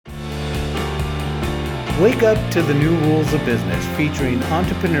Wake up to the new rules of business, featuring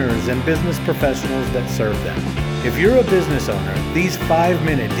entrepreneurs and business professionals that serve them. If you're a business owner, these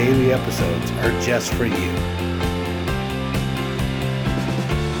 5-minute daily episodes are just for you.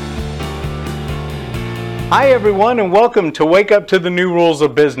 Hi everyone, and welcome to Wake Up to the New Rules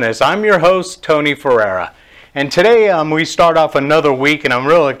of Business. I'm your host, Tony Ferreira. And today we start off another week, and I'm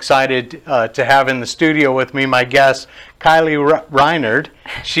real excited to have in the studio with me my guest, Kylie Rhynard.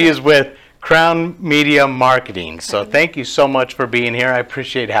 She is with Crown Media Marketing. So thank you so much for being here. I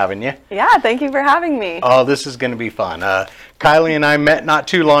appreciate having you. Yeah, thank you for having me. Oh, this is going to be fun. Kylie and I met not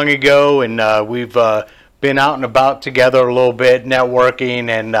too long ago, and we've been out and about together a little bit, networking,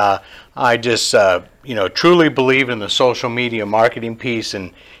 and I just truly believe in the social media marketing piece,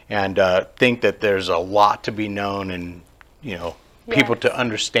 and think that there's a lot to be known, and people to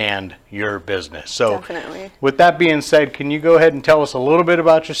understand your business. So definitely. With that being said, can you go ahead and tell us a little bit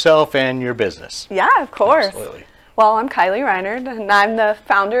about yourself and your business? Yeah, of course. Absolutely. Well, I'm Kylie Rhynard, and I'm the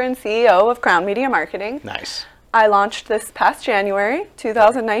founder and CEO of Crown Media Marketing. Nice. I launched this past January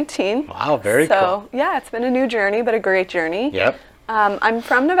 2019. Wow, very cool. So yeah, it's been a new journey, but a great journey. Yep. I'm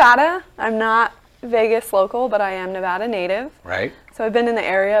from Nevada. I'm not Vegas local, but I am Nevada native. Right. So I've been in the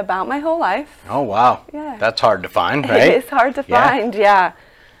area about my whole life. Oh, wow. Yeah. That's hard to find, right? It is hard to find, yeah.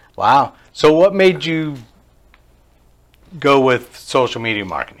 Wow. So what made you go with social media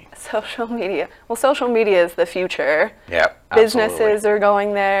marketing? Social media. Well, social media is the future. Yeah, Businesses are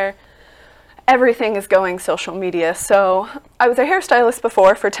going there. Everything is going social media. So I was a hairstylist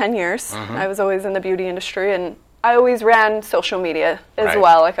before for 10 years. Mm-hmm. I was always in the beauty industry, and I always ran social media as Right.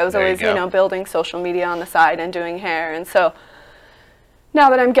 well. Like I was There you always, go. building social media on the side and doing hair. And so now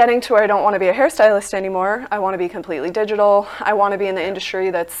that I'm getting to where I don't want to be a hairstylist anymore, I want to be completely digital. I want to be in the industry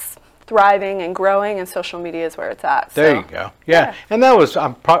that's thriving and growing, and social media is where it's at. There you go. Yeah. And that was,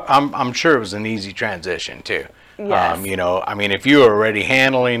 I'm sure it was an easy transition too. Yes. If you were already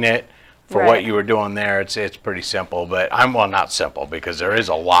handling it for Right. what you were doing there, it's pretty simple, but not simple, because there is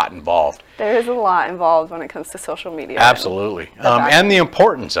a lot involved. There is a lot involved when it comes to social media. Absolutely. And the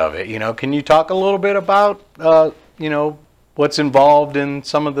importance of it, can you talk a little bit about, what's involved in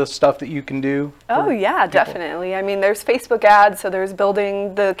some of the stuff that you can do? Oh yeah, definitely. I mean, there's Facebook ads, so there's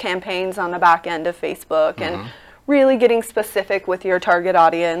building the campaigns on the back end of Facebook and really getting specific with your target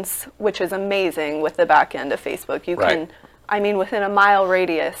audience, which is amazing with the back end of Facebook. You Right. can, within a mile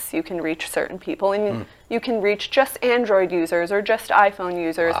radius, you can reach certain people, and you can reach just Android users or just iPhone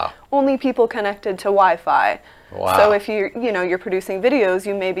users, Wow. only people connected to Wi-Fi. Wow. So if you're producing videos,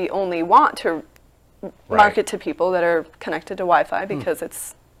 you maybe only want to market to people that are connected to Wi-Fi because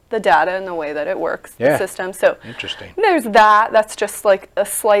it's the data and the way that it works, Yeah. the system. So Interesting. there's that. That's just like a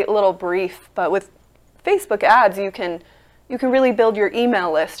slight little brief. But with Facebook ads, you can really build your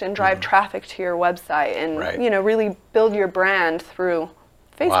email list and drive traffic to your website, and Right. really build your brand through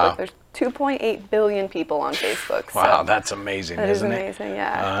Facebook. Wow. There's 2.8 billion people on Facebook. Wow, so that's amazing, that is isn't it? amazing,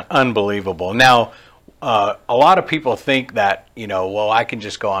 yeah. Unbelievable. Now, a lot of people think that, I can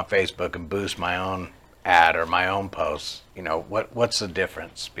just go on Facebook and boost my own ad or my own posts. What's the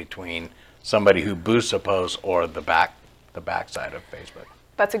difference between somebody who boosts a post or the backside of Facebook?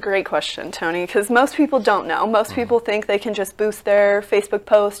 That's a great question, Tony, because most people don't know. Most people think they can just boost their Facebook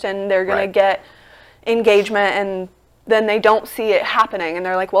post and they're going Right. to get engagement, and then they don't see it happening. And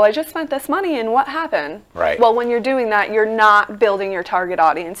they're like, well, I just spent this money and what happened? Right. Well, when you're doing that, you're not building your target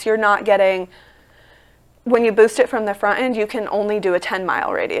audience. You're not getting, when you boost it from the front end, you can only do a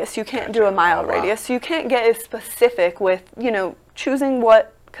 10-mile radius. You can't do a mile Oh, wow. radius. You can't get as specific with, choosing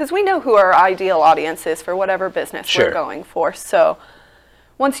what, because we know who our ideal audience is for whatever business Sure. we're going for. So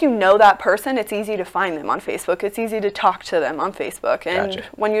once you know that person, it's easy to find them on Facebook. It's easy to talk to them on Facebook. And Gotcha.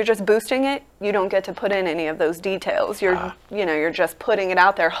 when you're just boosting it, you don't get to put in any of those details. You're, you're just putting it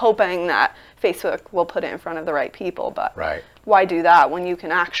out there, hoping that Facebook will put it in front of the right people. But Right. why do that when you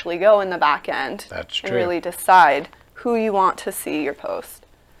can actually go in the back end That's and true. really decide who you want to see your post?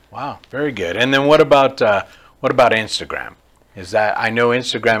 Wow, very good. And then what about Instagram? Is that, I know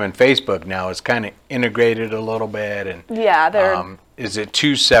Instagram and Facebook now is kind of integrated a little bit, and Yeah, they're is it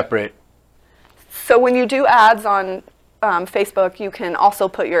two separate? so when you do ads on Facebook, you can also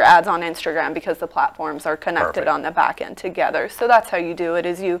put your ads on Instagram because the platforms are connected Perfect. on the back end together. So that's how you do it,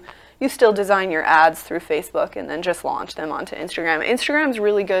 is you still design your ads through Facebook and then just launch them onto Instagram. Instagram's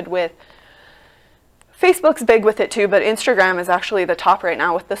really good with, Facebook's big with it too, but Instagram is actually the top right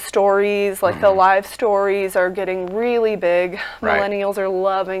now with the stories. Like the live stories are getting really big. Right. Millennials are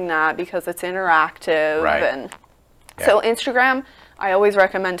loving that because it's interactive. Right. And so Instagram, I always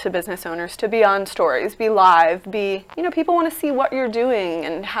recommend to business owners to be on stories, be live, be, people want to see what you're doing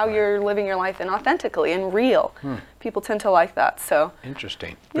and how you're living your life and authentically and real. People tend to like that. So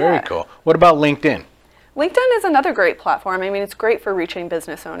interesting. Very cool. What about LinkedIn? LinkedIn is another great platform. I mean, it's great for reaching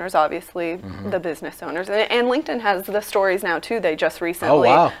business owners, obviously, the business owners. And LinkedIn has the stories now, too. They just recently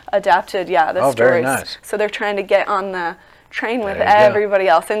adapted, the stories. Very nice. So they're trying to get on the train with everybody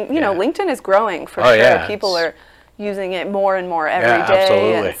else. And, LinkedIn is growing for sure. Yeah, people are using it more and more every day.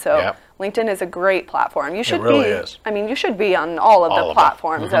 Absolutely. And so LinkedIn is a great platform. You should is. I mean, you should be on all of the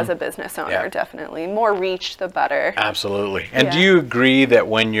platforms as a business owner, definitely. More reach, the better. Absolutely. And do you agree that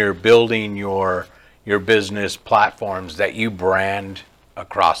when you're building your business platforms that you brand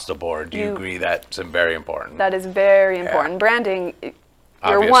across the board? Do you agree that's very important? That is very important. Branding,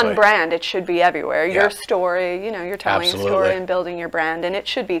 you're one brand, it should be everywhere. Your story, you're telling a story and building your brand, and it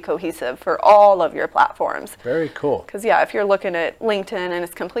should be cohesive for all of your platforms. Very cool. Because, if you're looking at LinkedIn and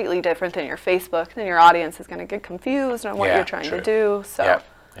it's completely different than your Facebook, then your audience is going to get confused on what you're trying to do. So.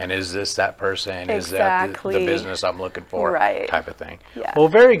 And is this that person? Is that the business I'm looking for? Type of thing. Yeah. Well,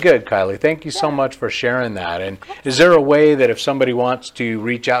 very good, Kylie. Thank you so much for sharing that. And is there a way that if somebody wants to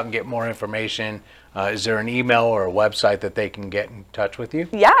reach out and get more information, is there an email or a website that they can get in touch with you?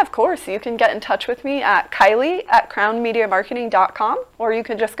 Yeah, of course. You can get in touch with me at Kylie@crownmediamarketing.com, or you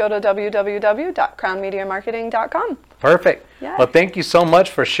can just go to www.crownmediamarketing.com. Perfect. Yeah. Well, thank you so much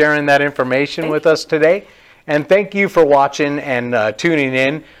for sharing that information with us today. And thank you for watching and tuning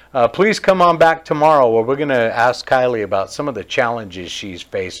in. Please come on back tomorrow where we're going to ask Kylie about some of the challenges she's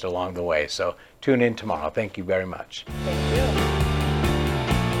faced along the way. So tune in tomorrow. Thank you very much. Thank you.